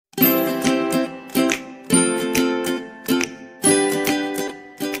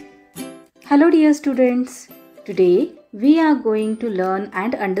Hello dear students. Today we are going to learn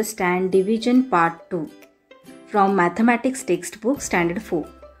and understand division part 2 from mathematics textbook standard 4.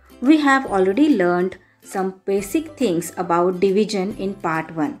 We have already learned some basic things about division in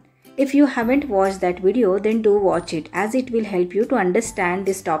part 1. If you haven't watched that video, then do watch it as it will help you to understand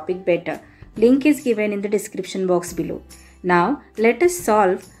this topic better. Link is given in the description box below. Now let us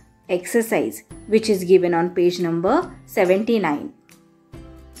solve exercise which is given on page number 79.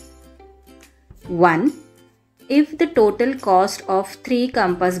 1. If the total cost of 3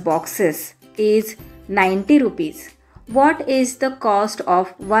 compass boxes is 90 rupees, what is the cost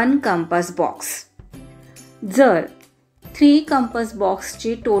of 1 compass box? जर 3 compass box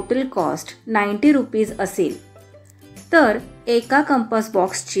ची total cost 90 rupees असेल, तर एका compass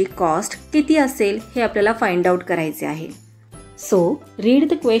box ची cost किती असेल हे आपल्याला find out करायचे आहे. So, read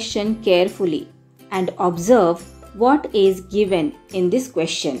the question carefully and observe what is given in this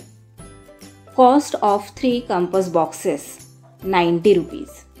question. Cost of 3 compass boxes 90 rupees.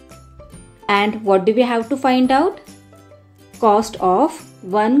 And what do we have to find out? Cost of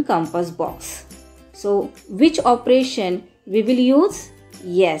 1 compass box. So which operation we will use?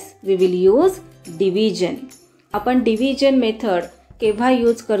 Yes, we will use division. आपण division method केव्हा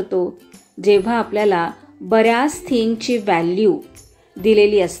use करतो? जेव्हा आपल्याला बऱ्याच थिंगची value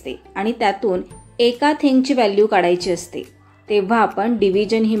दिलेली असते आणि त्यातून एका थिंगची व्हॅल्यू काढायची असते, तेव्हा आपण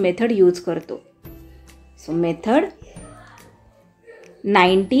डिव्हिजन ही मेथड यूज करतो. सो method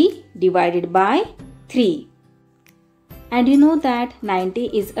 90 divided by 3. And you know that 90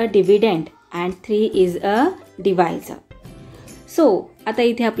 is a dividend and 3 is a divisor. So आता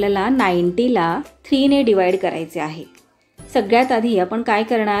इथे आपल्याला 90 ला 3 ने डिवाइड करायचे आहे. सगळ्यात आधी आपण काय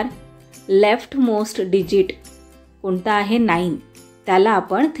करणार? लेफ्ट मोस्ट डिजिट कोणता आहे? 9. त्याला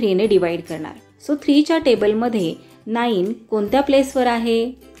आपण 3 ने डिवाइड करणार. सो 3 च्या टेबलमध्ये 9 कोणत्या प्लेसवर आहे?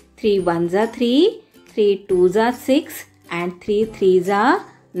 3 1 जा 3, 3 2 जा 6 and 3 3 जा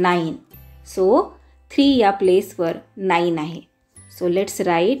 9. सो 3 या प्लेसवर 9 आहे. So let's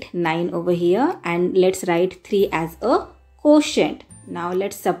right 9 over here and let's write 3 as a quotient. Now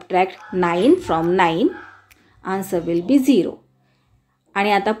let's subtract 9 from 9. Answer will be 0.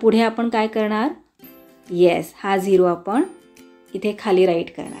 आणि आता पुढे आपण काय करणार? येस, हा 0 आपण इथे खाली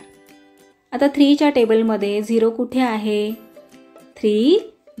राईट करणार. आता 3 च्या टेबलमध्ये 0 कुठे आहे? 3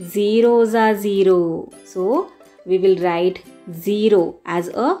 0 जा 0. So we will write 0 as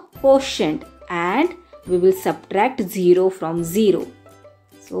a quotient and we will subtract 0 from 0.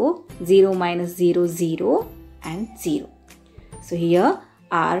 So 0 minus 0 0 and 0. So here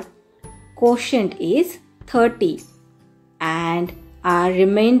our quotient is 30 and our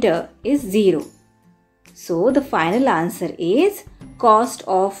remainder is 0. So the final answer is cost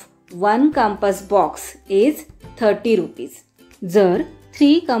of 1 compass box is 30 rupees. जर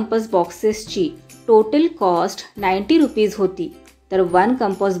 3 compass boxes ची total cost 90 rupees होती, तर 1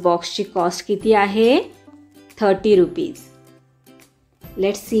 compass box ची cost किती आहे? 30 rupees.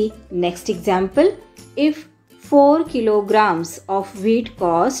 Let's see next example. If 4 kilograms of wheat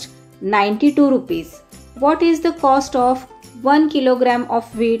cost 92 rupees, what is the cost of 1 kilogram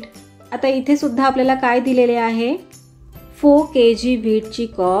of wheat? आता इथे सुद्धा आपल्याला काय दिलेले आहे? 4 kg wheat ची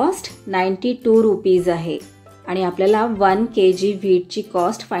cost 92 rupees आहे आणि आपल्याला 1 kg wheat ची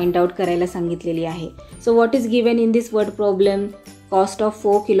cost find out करायला सांगितलेली आहे. So what is given in this word problem? Cost of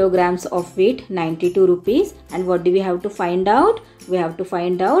 4 kilograms of wheat 92 rupees. And what do we have to find out? We have to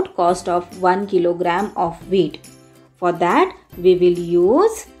find out cost of 1 kilogram of wheat. For that we will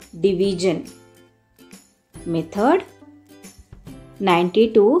use division method.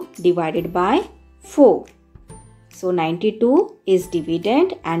 92 divided by 4. So 92 is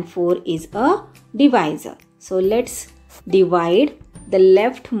dividend and 4 is a divisor. So let's divide the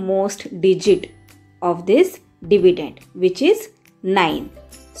leftmost digit of this dividend, which is 9.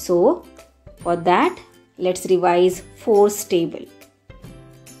 So for that let's revise 4's table.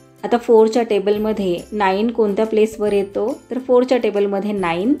 आता 4 च्या टेबलमध्ये 9 कोणत्या प्लेसवर येतो? तर 4 च्या टेबलमध्ये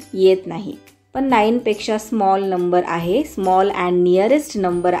 9 येत नाही, पण 9 पेक्षा स्मॉल नंबर आहे, स्मॉल अँड नियरेस्ट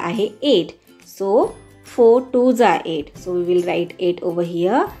नंबर आहे 8. सो 4 2 जा 8. So we will write 8 over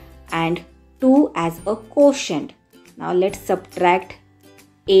here and 2 as a quotient. Now let's subtract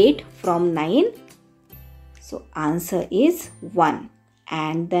 8 from 9. So answer is 1.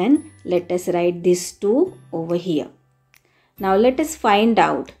 And then let us write this 2 over here. Now let us find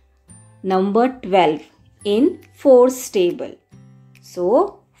out number 12 in 4's table.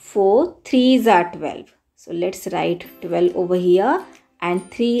 So 4 3s are 12. So let's write 12 over here and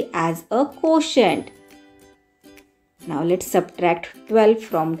 3 as a quotient. Now let's subtract 12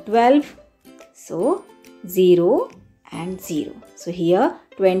 from 12. So 0 and 0. So here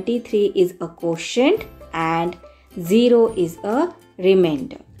 23 is a quotient and 0 is a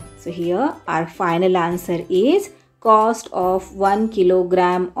remainder. So here our final answer is cost of 1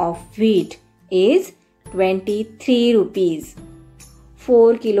 kilogram of wheat is 23 rupees.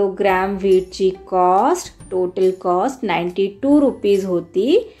 4 kilogram व्हीटची cost, total cost 92 rupees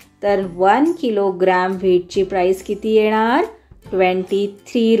होती, तर 1 kilogram व्हीटची price किती येणार?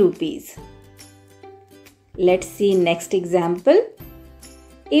 23 rupees. Let's see next example.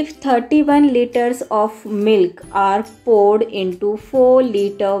 If 31 liters of milk are poured into 4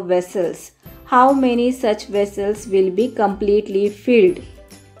 liter vessels, how many such vessels will be completely filled?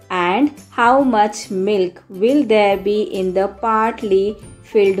 And how much milk will there be in the partly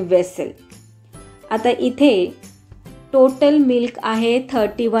filled vessel? आता इथे total milk आहे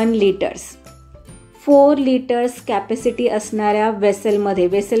 31 litres. 4 litres capacity असणाऱ्या वेसलमध्ये,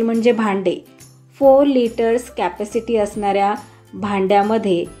 vessel म्हणजे भांडे, 4 litres capacity असणाऱ्या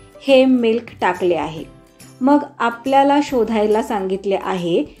भांड्यामध्ये हे milk टाकले आहे. मग आपल्याला शोधायला सांगितले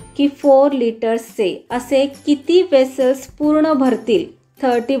आहे की 4 लिटर्सचे असे किती वेसल्स पूर्ण भरतील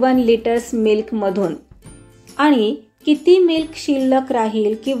 31 लिटर्स मिल्कमधून, आणि किती मिल्क शिल्लक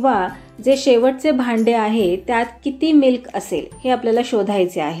राहील किंवा जे शेवटचे भांडे आहे त्यात किती मिल्क असेल हे आपल्याला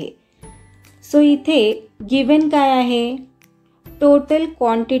शोधायचे आहे. सो इथे गिवन काय आहे? Total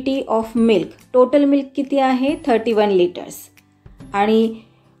quantity of milk. Total milk किती आहे? 31 लिटर्स. आणि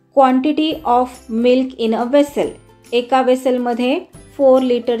quantity of milk in a vessel. एका वेसलमध्ये 4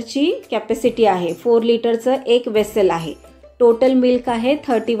 लिटरची कॅपॅसिटी आहे. 4 लिटरचं एक वेसल आहे. टोटल मिल्क आहे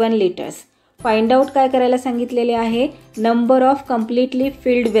 31 लिटर्स. फाइंड आउट काय करायला सांगितलेले आहे? Number of completely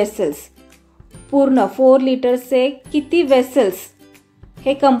filled vessels. पूर्ण 4 लिटर्सचे किती वेसल्स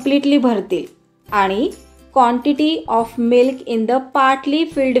हे कम्प्लिटली भरतील, आणि quantity of milk in the partly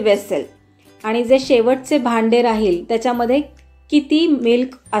field vessel, आणि जे शेवटचे भांडे राहील त्याच्यामध्ये किती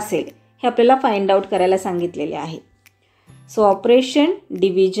मिल्क असेल हे आपल्याला फाइंड आउट करायला सांगितलेले आहे. सो operation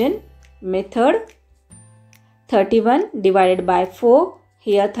division method. 31 divided by 4.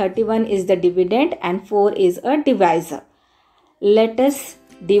 Here 31 is the dividend and 4 is a divisor. Let us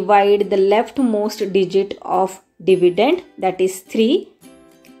divide the leftmost digit of dividend, that is 3.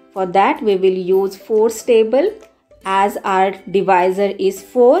 For that we will use 4's table as our divisor is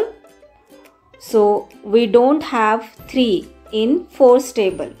 4. So we don't have 3 in 4's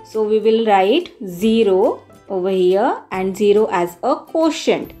table. So we will write 0 over here and 0 as a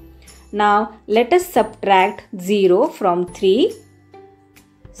quotient. Now let us subtract 0 from 3.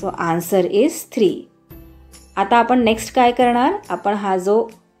 So answer is 3. आता आपण next काय करणार? आपण हा जो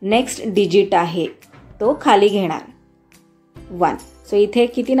next digit आहे तो खाली घेणार 1. सो इथे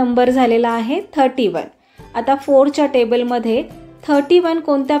किती नंबर झालेला आहे? 31. आता 4च्या टेबलमध्ये 31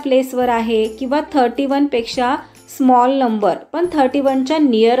 कोणत्या प्लेसवर आहे, किंवा 31 पेक्षा स्मॉल नंबर पण 31च्या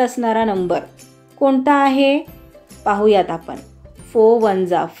नियर असणारा नंबर कोणता आहे पाहूयात आपण. 4 1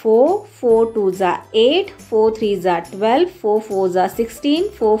 जा 4, 4 2 जा 8, 4 3 जा 12, 4 4 जा 16,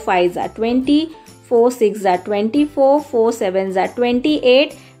 4 5 जा 20, 4 6 जा 24, 4 7 जा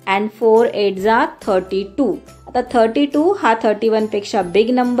 28 and 4 8 जा 32. आता 32 हा 31 पेक्षा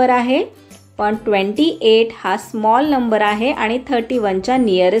बिग नंबर आहे, पण 28 हा स्मॉल नंबर आहे आणि 31च्या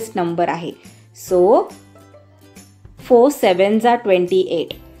नियरेस्ट नंबर आहे. सो 4 7 जा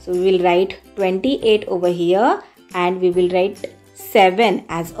 28. So we will write 28 over here and we will write 7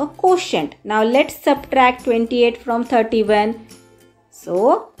 as a quotient. Now let's subtract 28 from 31. So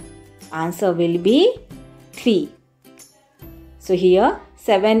answer will be 3. So here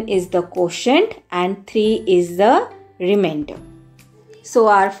 7 is the quotient and 3 is the remainder. So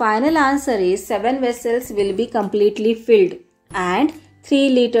our final answer is 7 vessels will be completely filled and 3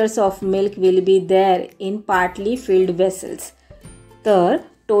 liters of milk will be there in partly filled vessels. तर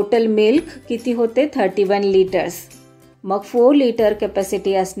total milk किती होते? 31 litres. मग 4 litre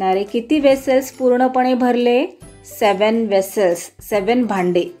capacity असणारे किती vessels पूर्णपणे भरले? 7 vessels, 7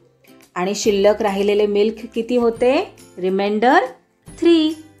 भांडे. आणि शिल्लक राहिलेले मिल्क किती होते? रिमाइंडर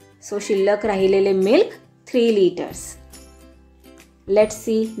 3. सो शिल्लक राहिलेले milk 3 litres. Let's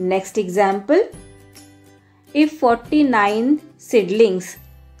see next example. If 49 seedlings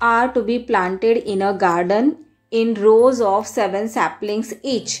are to be planted in a garden in rows of 7 saplings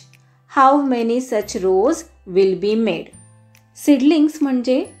each, how many such rows will be made? Seedlings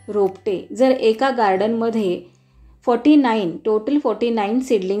म्हणजे रोपटे. जर एका गार्डनमध्ये 49 टोटल 49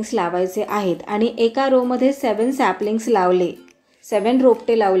 सीडलिंग्स लावायचे आहेत आणि एका रोमध्ये 7 सॅपलिंग्स लावले, 7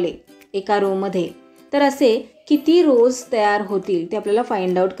 रोपटे लावले एका रोमध्ये, तर असे किती रोज तयार होतील ते आपल्याला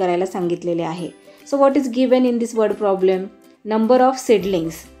फाइंड आउट करायला सांगितलेले आहे. So what is given in this word problem? Number of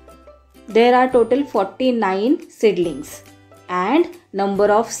seedlings. there are total 49 seedlings and number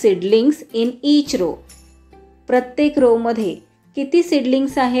of seedlings in each row. प्रत्येक रो मध्ये किती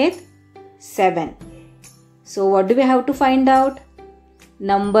seedlings आहेत? 7. So what do we have to find out?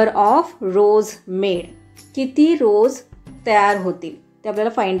 Number of rows made. किती rows तयार होतील ते आपल्याला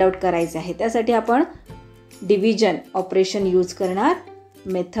find out करायचे आहे. त्यासाठी आपण डिव्हिजन ऑपरेशन यूज करणार.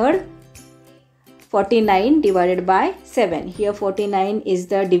 Method 49 divided by 7. Here 49 is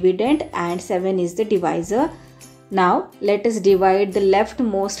the dividend and 7 is the divisor. Now let us divide the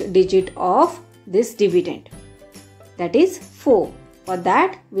leftmost digit of this dividend. That is 4. For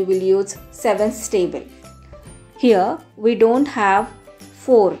that we will use 7's table. Here we don't have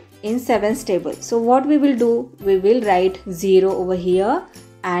 4 in 7's table. So what we will do? We will write 0 over here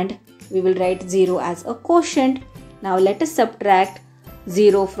and we will write 0 as a quotient. Now let us subtract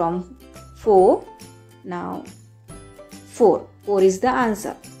 0 from 4. Now 4 is the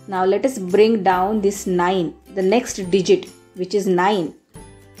answer. Now let us bring down this 9, the next digit, which is 9.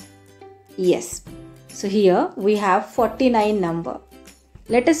 Yes. So here we have 49 number.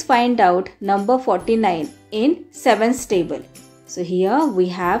 Let us find out number 49 in 7's table. So here we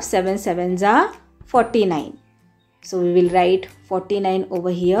have 7 7s are 49. So we will write 49 over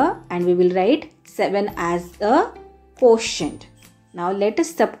here and we will write 7 as a quotient. Now let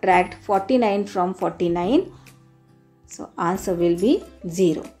us subtract 49 from 49. So answer will be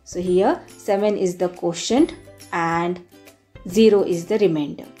 0. So here 7 is the quotient and 0 is the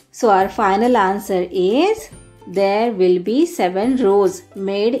remainder. So our final answer is there will be 7 rows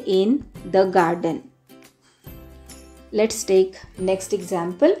made in the garden. Let's take next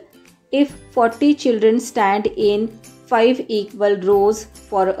example. If 40 children stand in 5 equal rows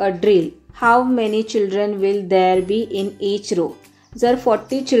for a drill, how many children will there be in each row? जर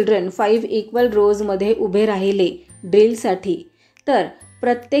 40 children 5 equal rows मध्ये उभे राहिले drill साठी तर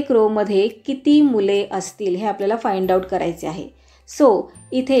प्रत्येक रो मध्ये किती मुले असतील हे आपल्याला फाइंड आउट करायचे आहे. सो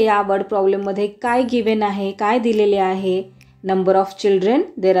इथे या वर्ड प्रॉब्लेम मध्ये काय गिवन आहे, काय दिलेले आहे? Number of children,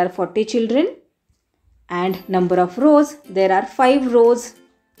 there are 40 children and number of rows, there are 5 rows.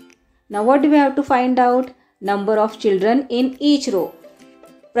 Now what do we have to find out? Number of children in each row.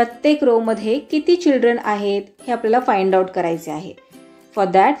 प्रत्येक रो मध्ये किती चिल्ड्रन आहेत हे आपल्याला फाइंड आउट करायचे आहे. For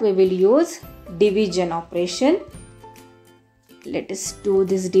that we will use division operation. Let us do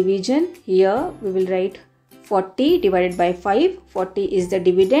this division. Here we will write 40 divided by 5. 40 is the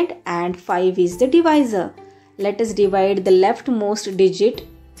dividend and 5 is the divisor. Let us divide the leftmost digit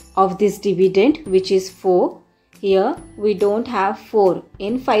of this dividend, which is 4. Here we don't have 4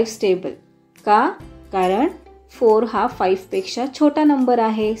 in 5's table. का? कारण 4 हा 5 पेक्षा छोटा number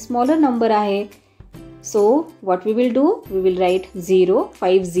आहे, smaller number आहे. So what we will do? We will write 0.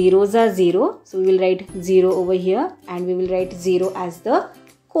 5 zeros are 0. So we will write 0 over here and we will write 0 as the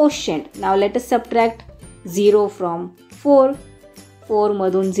quotient. Now let us subtract 0 from 4. 4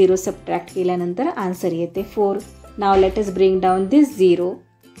 मधून 0 subtract केल्यानंतर answer येते 4. Now let us bring down this 0.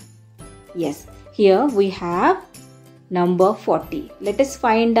 Yes, here we have number 40. Let us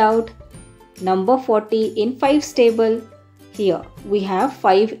find out number 40 in 5's table. Here we have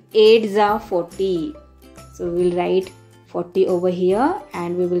 5 8s are 40. So we will write 40 over here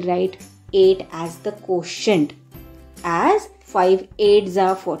and we will write 8 as the quotient, as 5 8s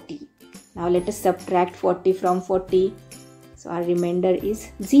are 40. Now let us subtract 40 from 40. So our remainder is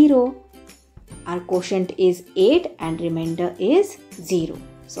 0. Our quotient is 8 and remainder is 0.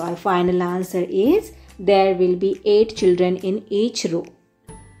 So our final answer is there will be 8 children in each row.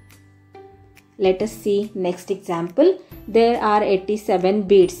 Let us see next example. There are 87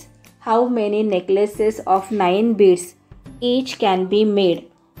 beads. How many necklaces of 9 beads each can be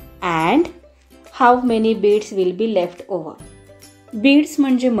made and how many beads will be left over? Beads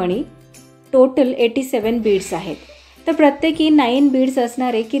म्हणजे मणी. Total 87 beads आहेत. तर प्रत्येकी 9 beads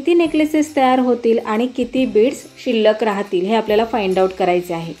असणारे किती necklaces तयार होतील आणि किती बीड्स शिल्लक राहतील हे आपल्याला फाइंड आउट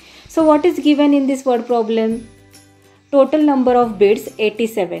करायचे आहे. So what is given in this word problem? Total number of beads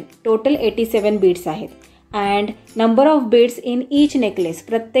 87. Total 87 beads आहेत and number of beads in each necklace.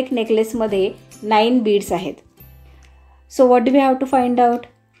 प्रत्येक नेकलेसमध्ये 9 बीड्स आहेत. So what do we have to find out?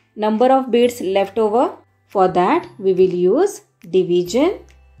 Number of beads left over. For that we will use division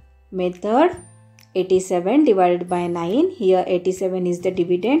method. 87 divided by 9. Here 87 is the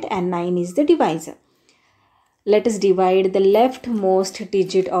dividend and 9 is the divisor. Let us divide the leftmost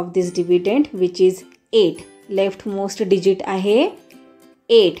digit of this dividend, which is 8. Leftmost digit आहे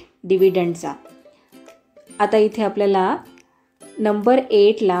 8 डिव्हिडंडचा. आता इथे आपल्याला number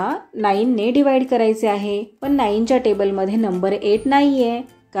 8 ला 9 ने divide करायचे आहे, पण 9च्या टेबलमध्ये number 8 नाही आहे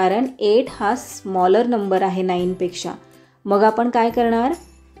कारण 8 हा स्मॉलर नंबर आहे 9 पेक्षा. मग आपण काय करणार?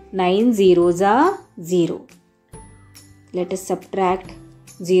 9 zeros are 0. Let us subtract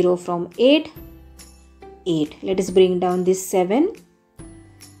 0 from 8. 8. Let us bring down this 7.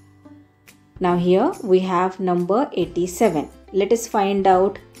 Now here we have number 87. Let us find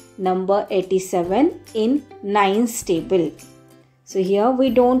out number 87 in 9's table. So here we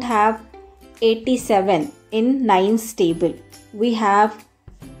don't have 87 in 9's table. We have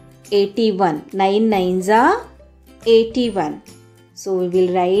 81. 9 9s are 81. So we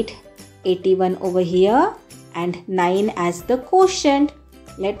will write 81 over here and 9 as the quotient.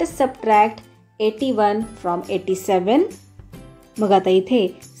 Let us subtract 81 from 87. मग आता इथे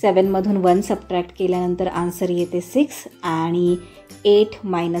 7 मधून 1 subtract केल्यानंतर answer येते 6 आणि 8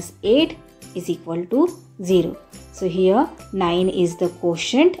 minus 8 is equal to 0. So here 9 is the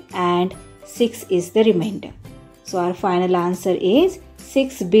quotient and 6 is the remainder. So our final answer is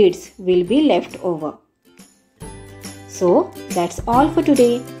 6 beads will be left over. So that's all for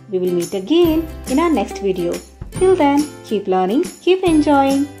today. We will meet again in our next video. Till then, keep learning, keep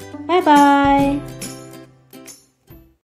enjoying. Bye bye.